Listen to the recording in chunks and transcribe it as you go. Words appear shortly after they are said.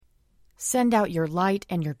Send out your light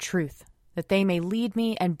and your truth, that they may lead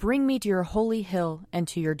me and bring me to your holy hill and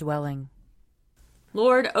to your dwelling.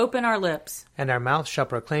 Lord, open our lips, and our mouth shall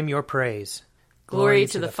proclaim your praise. Glory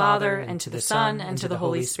to the Father, and to the Son, and to the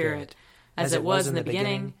Holy Spirit, as it was in the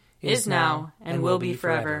beginning, is now, and will be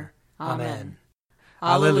forever. Amen.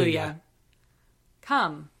 Alleluia.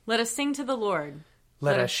 Come, let us sing to the Lord.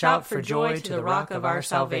 Let us shout for joy to the rock of our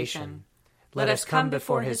salvation. Let us come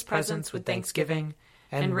before his presence with thanksgiving,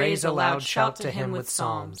 and raise a loud shout to him with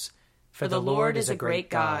psalms. For the Lord is a great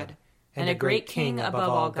God, and a great King above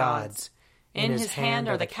all gods. In his hand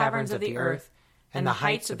are the caverns of the earth, and the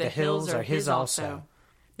heights of the hills are his also.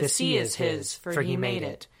 The sea is his, for he made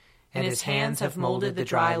it, and his hands have molded the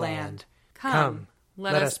dry land. Come,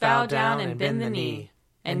 let us bow down and bend the knee,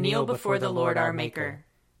 and kneel before the Lord our Maker.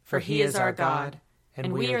 For he is our God,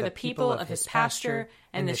 and we are the people of his pasture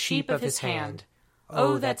and the sheep of his hand.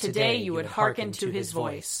 Oh, that today you would hearken to his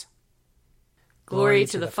voice. Glory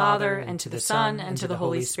to the Father, and to the Son, and to the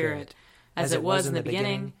Holy Spirit, as it was in the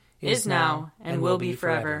beginning, is now, and will be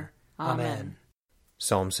forever. Amen.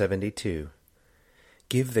 Psalm 72.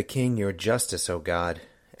 Give the king your justice, O God,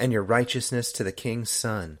 and your righteousness to the king's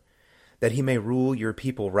son, that he may rule your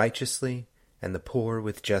people righteously, and the poor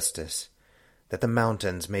with justice, that the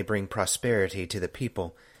mountains may bring prosperity to the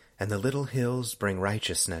people, and the little hills bring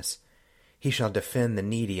righteousness. He shall defend the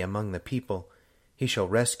needy among the people. He shall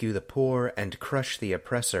rescue the poor and crush the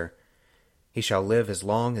oppressor. He shall live as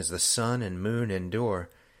long as the sun and moon endure,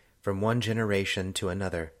 from one generation to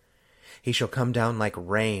another. He shall come down like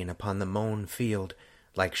rain upon the mown field,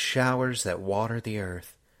 like showers that water the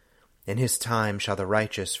earth. In his time shall the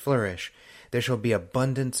righteous flourish. There shall be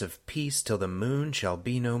abundance of peace till the moon shall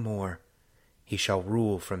be no more. He shall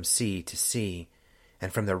rule from sea to sea,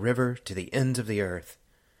 and from the river to the ends of the earth.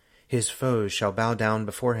 His foes shall bow down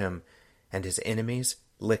before him, and his enemies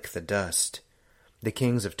lick the dust. The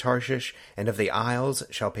kings of Tarshish and of the isles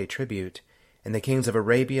shall pay tribute, and the kings of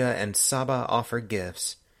Arabia and Saba offer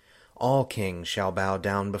gifts. All kings shall bow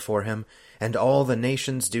down before him, and all the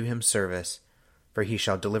nations do him service. For he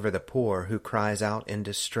shall deliver the poor who cries out in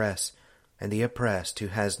distress, and the oppressed who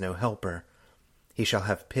has no helper. He shall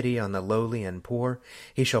have pity on the lowly and poor.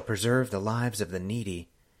 He shall preserve the lives of the needy.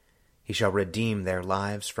 He shall redeem their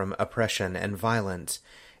lives from oppression and violence,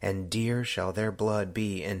 and dear shall their blood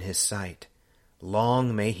be in his sight.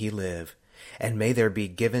 Long may he live, and may there be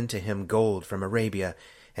given to him gold from Arabia,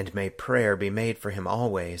 and may prayer be made for him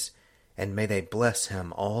always, and may they bless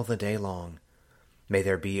him all the day long. May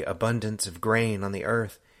there be abundance of grain on the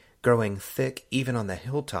earth, growing thick even on the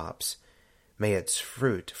hilltops. May its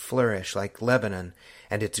fruit flourish like Lebanon,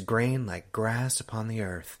 and its grain like grass upon the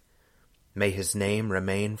earth. May his name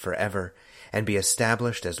remain forever, and be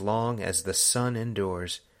established as long as the sun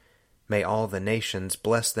endures. May all the nations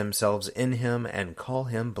bless themselves in him and call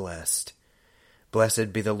him blessed.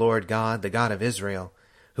 Blessed be the Lord God, the God of Israel,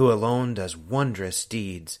 who alone does wondrous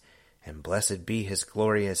deeds, and blessed be his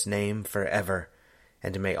glorious name forever.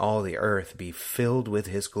 And may all the earth be filled with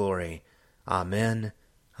his glory. Amen.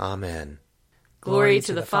 Amen. Glory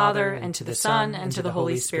to the Father, and to the Son, and to the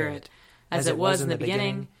Holy Spirit, as it was in the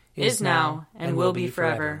beginning, is now, and will be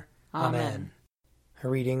forever. Amen. A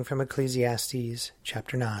reading from Ecclesiastes,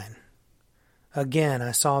 chapter 9. Again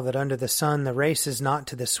I saw that under the sun the race is not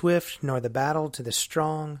to the swift, nor the battle to the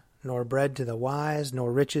strong, nor bread to the wise,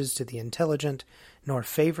 nor riches to the intelligent, nor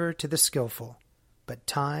favor to the skillful, but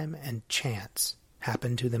time and chance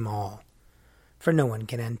happen to them all. For no one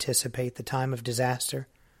can anticipate the time of disaster,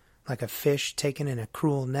 like a fish taken in a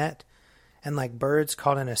cruel net, and like birds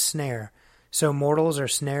caught in a snare, so mortals are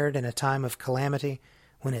snared in a time of calamity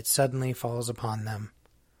when it suddenly falls upon them.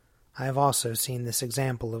 I have also seen this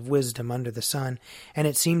example of wisdom under the sun, and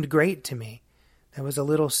it seemed great to me. There was a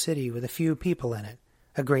little city with a few people in it.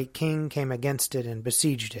 A great king came against it and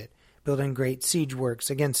besieged it, building great siege works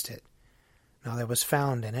against it. Now there was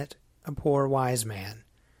found in it a poor wise man,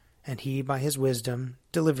 and he by his wisdom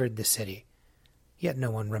delivered the city. Yet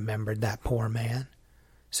no one remembered that poor man.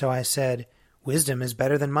 So I said, Wisdom is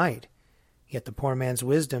better than might. Yet the poor man's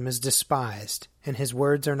wisdom is despised, and his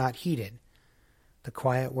words are not heeded. The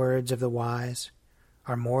quiet words of the wise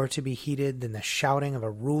are more to be heeded than the shouting of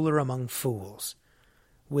a ruler among fools.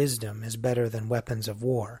 Wisdom is better than weapons of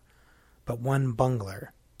war, but one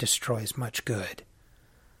bungler destroys much good.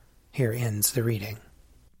 Here ends the reading.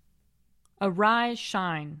 Arise,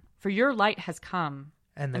 shine, for your light has come,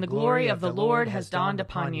 and the glory of the Lord has dawned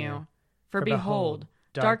upon you. For behold,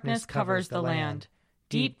 darkness covers the land,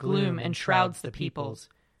 deep gloom enshrouds the peoples.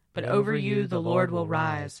 But over you the Lord will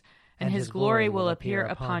rise, and his glory will appear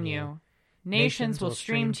upon you. Nations will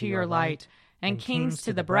stream to your light, and kings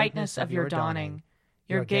to the brightness of your dawning.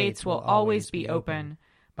 Your gates will always be open.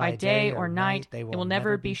 By day or night they will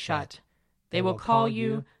never be shut. They will call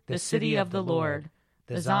you the city of the Lord,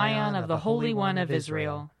 the Zion of the Holy One of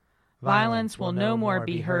Israel. Violence will no more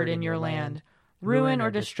be heard in your land, ruin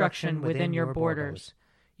or destruction within your borders.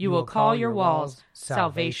 You will call your walls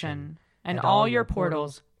salvation, and all your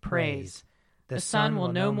portals praise. The sun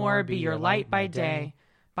will no more be your light by day.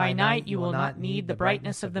 By night you will not need the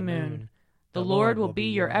brightness of the moon. The Lord will be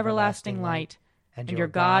your everlasting light, and your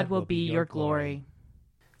God will be your glory.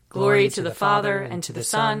 Glory to the Father, and to the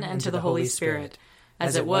Son, and to the Holy Spirit,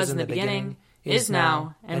 as it was in the beginning, is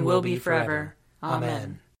now, and will be forever.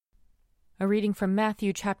 Amen. A reading from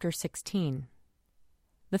Matthew chapter 16.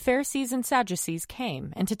 The Pharisees and Sadducees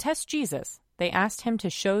came, and to test Jesus, they asked him to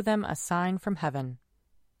show them a sign from heaven.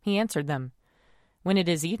 He answered them, "When it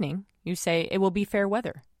is evening, you say it will be fair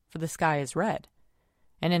weather, for the sky is red.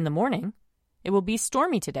 And in the morning, it will be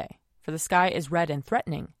stormy today, for the sky is red and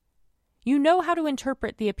threatening. You know how to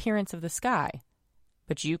interpret the appearance of the sky,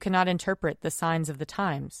 but you cannot interpret the signs of the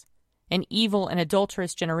times. An evil and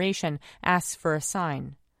adulterous generation asks for a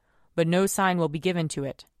sign, but no sign will be given to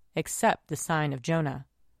it, except the sign of Jonah."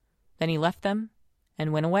 Then he left them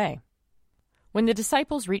and went away. When the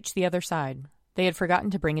disciples reached the other side, they had forgotten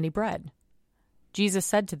to bring any bread. Jesus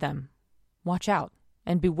said to them, "Watch out,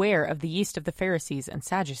 and beware of the yeast of the Pharisees and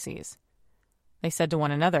Sadducees." They said to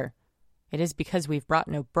one another, "It is because we've brought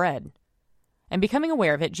no bread." And becoming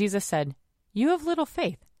aware of it, Jesus said, "You have little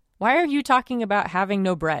faith. Why are you talking about having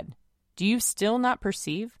no bread? Do you still not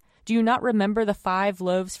perceive? Do you not remember the 5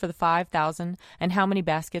 loaves for the 5,000, and how many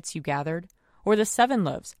baskets you gathered? Or the 7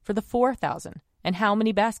 loaves for the 4,000, and how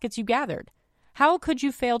many baskets you gathered? How could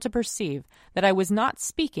you fail to perceive that I was not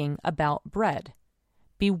speaking about bread?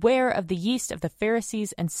 Beware of the yeast of the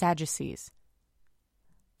Pharisees and Sadducees."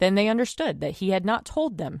 Then they understood that he had not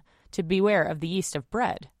told them to beware of the yeast of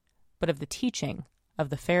bread, but of the teaching of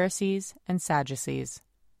the Pharisees and Sadducees.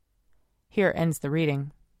 Here ends the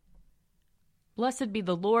reading. Blessed be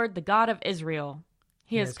the Lord, the God of Israel.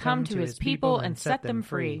 He has come to his people and set them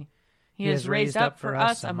free. He has raised up for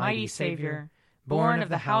us a mighty Savior, born of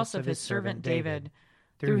the house of his servant David.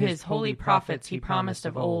 Through his holy prophets he promised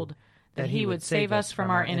of old that he would save us from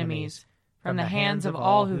our enemies, from the hands of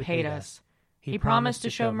all who hate us. He promised to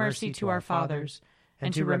show mercy to our fathers,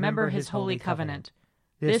 and to remember his holy covenant.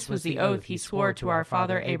 This was the oath he swore to our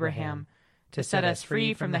father Abraham, to set us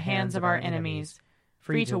free from the hands of our enemies,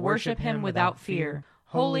 free to worship him without fear,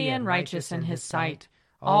 holy and righteous in his sight,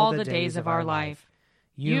 all the days of our life.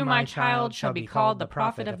 You, my child, shall be called the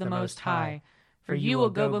prophet of the Most High, for you will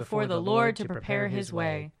go before the Lord to prepare his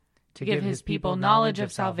way, to give his people knowledge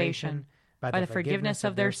of salvation by the forgiveness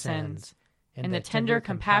of their sins. In the tender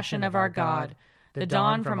compassion of our God, the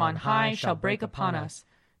dawn from on high shall break upon us,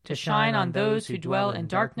 to shine on those who dwell in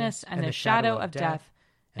darkness and the shadow of death,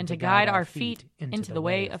 and to guide our feet into the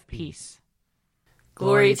way of peace.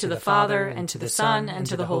 Glory to the Father, and to the Son, and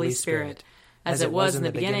to the Holy Spirit, as it was in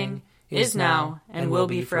the beginning, is now, and will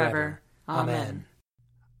be forever. Amen.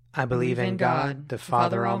 I believe in God, the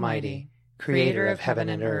Father Almighty, creator of heaven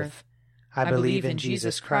and earth. I believe in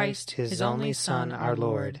Jesus Christ, his only Son, our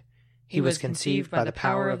Lord. He was conceived by the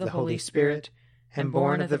power of the Holy Spirit, and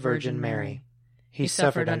born of the Virgin Mary. He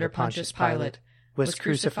suffered under Pontius Pilate, was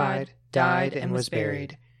crucified, died, and was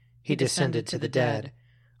buried. He descended to the dead.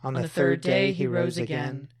 On the 3rd day he rose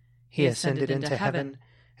again. He ascended into heaven,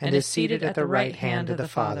 and is seated at the right hand of the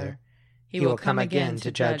Father. He will come again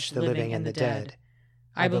to judge the living and the dead.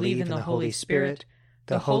 I believe in the Holy Spirit,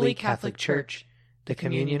 the Holy Catholic Church, the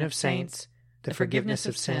communion of saints, the forgiveness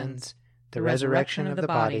of sins, the resurrection of the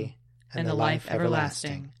body, and the life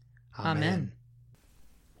everlasting. Amen.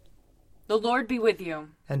 The Lord be with you.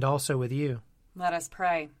 And also with you. Let us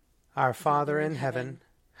pray. Our Father in heaven,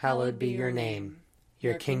 hallowed be your name.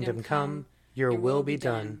 Your kingdom come, your will be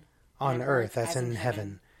done, on earth as in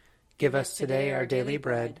heaven. Give us today our daily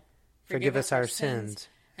bread. Forgive us our sins,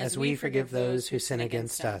 as we forgive those who sin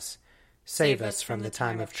against us. Save us from the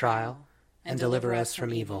time of trial, and deliver us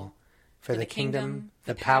from evil. For the kingdom,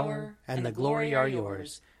 the power, and the glory are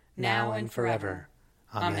yours, now and forever.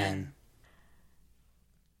 Amen.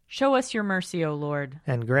 Show us your mercy, O Lord.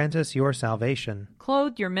 And grant us your salvation.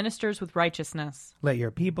 Clothe your ministers with righteousness. Let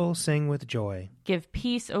your people sing with joy. Give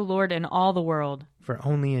peace, O Lord, in all the world. For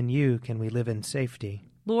only in you can we live in safety.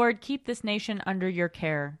 Lord, keep this nation under your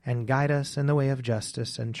care. And guide us in the way of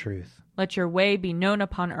justice and truth. Let your way be known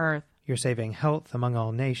upon earth. Your saving health among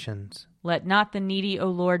all nations. Let not the needy, O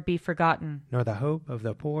Lord, be forgotten. Nor the hope of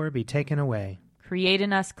the poor be taken away. Create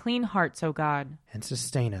in us clean hearts, O God. And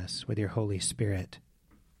sustain us with your Holy Spirit.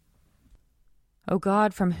 O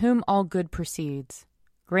God, from whom all good proceeds,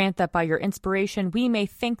 grant that by your inspiration we may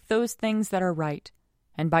think those things that are right,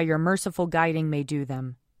 and by your merciful guiding may do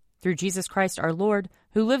them. Through Jesus Christ our Lord,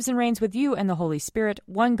 who lives and reigns with you and the Holy Spirit,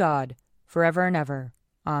 one God, forever and ever.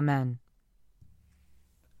 Amen.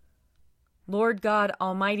 Lord God,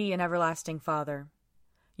 almighty and everlasting Father,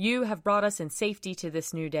 you have brought us in safety to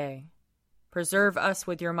this new day. Preserve us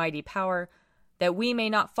with your mighty power, that we may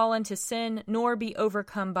not fall into sin nor be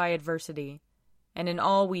overcome by adversity. And in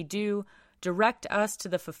all we do, direct us to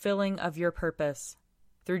the fulfilling of your purpose.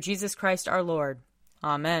 Through Jesus Christ our Lord.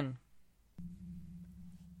 Amen.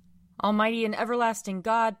 Almighty and everlasting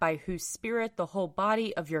God, by whose Spirit the whole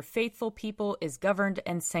body of your faithful people is governed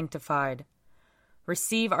and sanctified,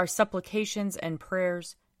 receive our supplications and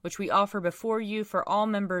prayers, which we offer before you for all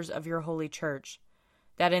members of your holy church,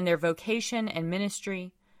 that in their vocation and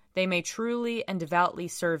ministry they may truly and devoutly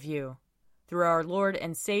serve you. Through our Lord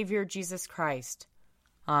and Savior Jesus Christ.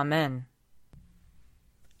 Amen.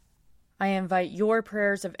 I invite your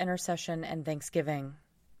prayers of intercession and thanksgiving.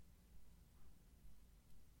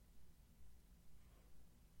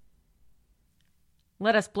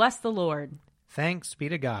 Let us bless the Lord. Thanks be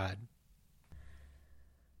to God.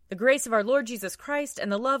 The grace of our Lord Jesus Christ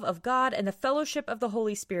and the love of God and the fellowship of the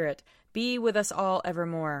Holy Spirit be with us all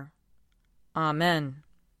evermore. Amen.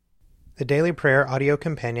 The Daily Prayer audio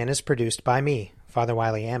companion is produced by me, Father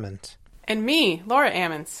Wiley Ammons. And me, Laura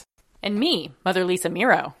Ammons. And me, Mother Lisa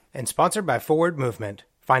Miro. And sponsored by Forward Movement.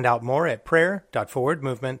 Find out more at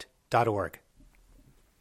prayer.forwardmovement.org.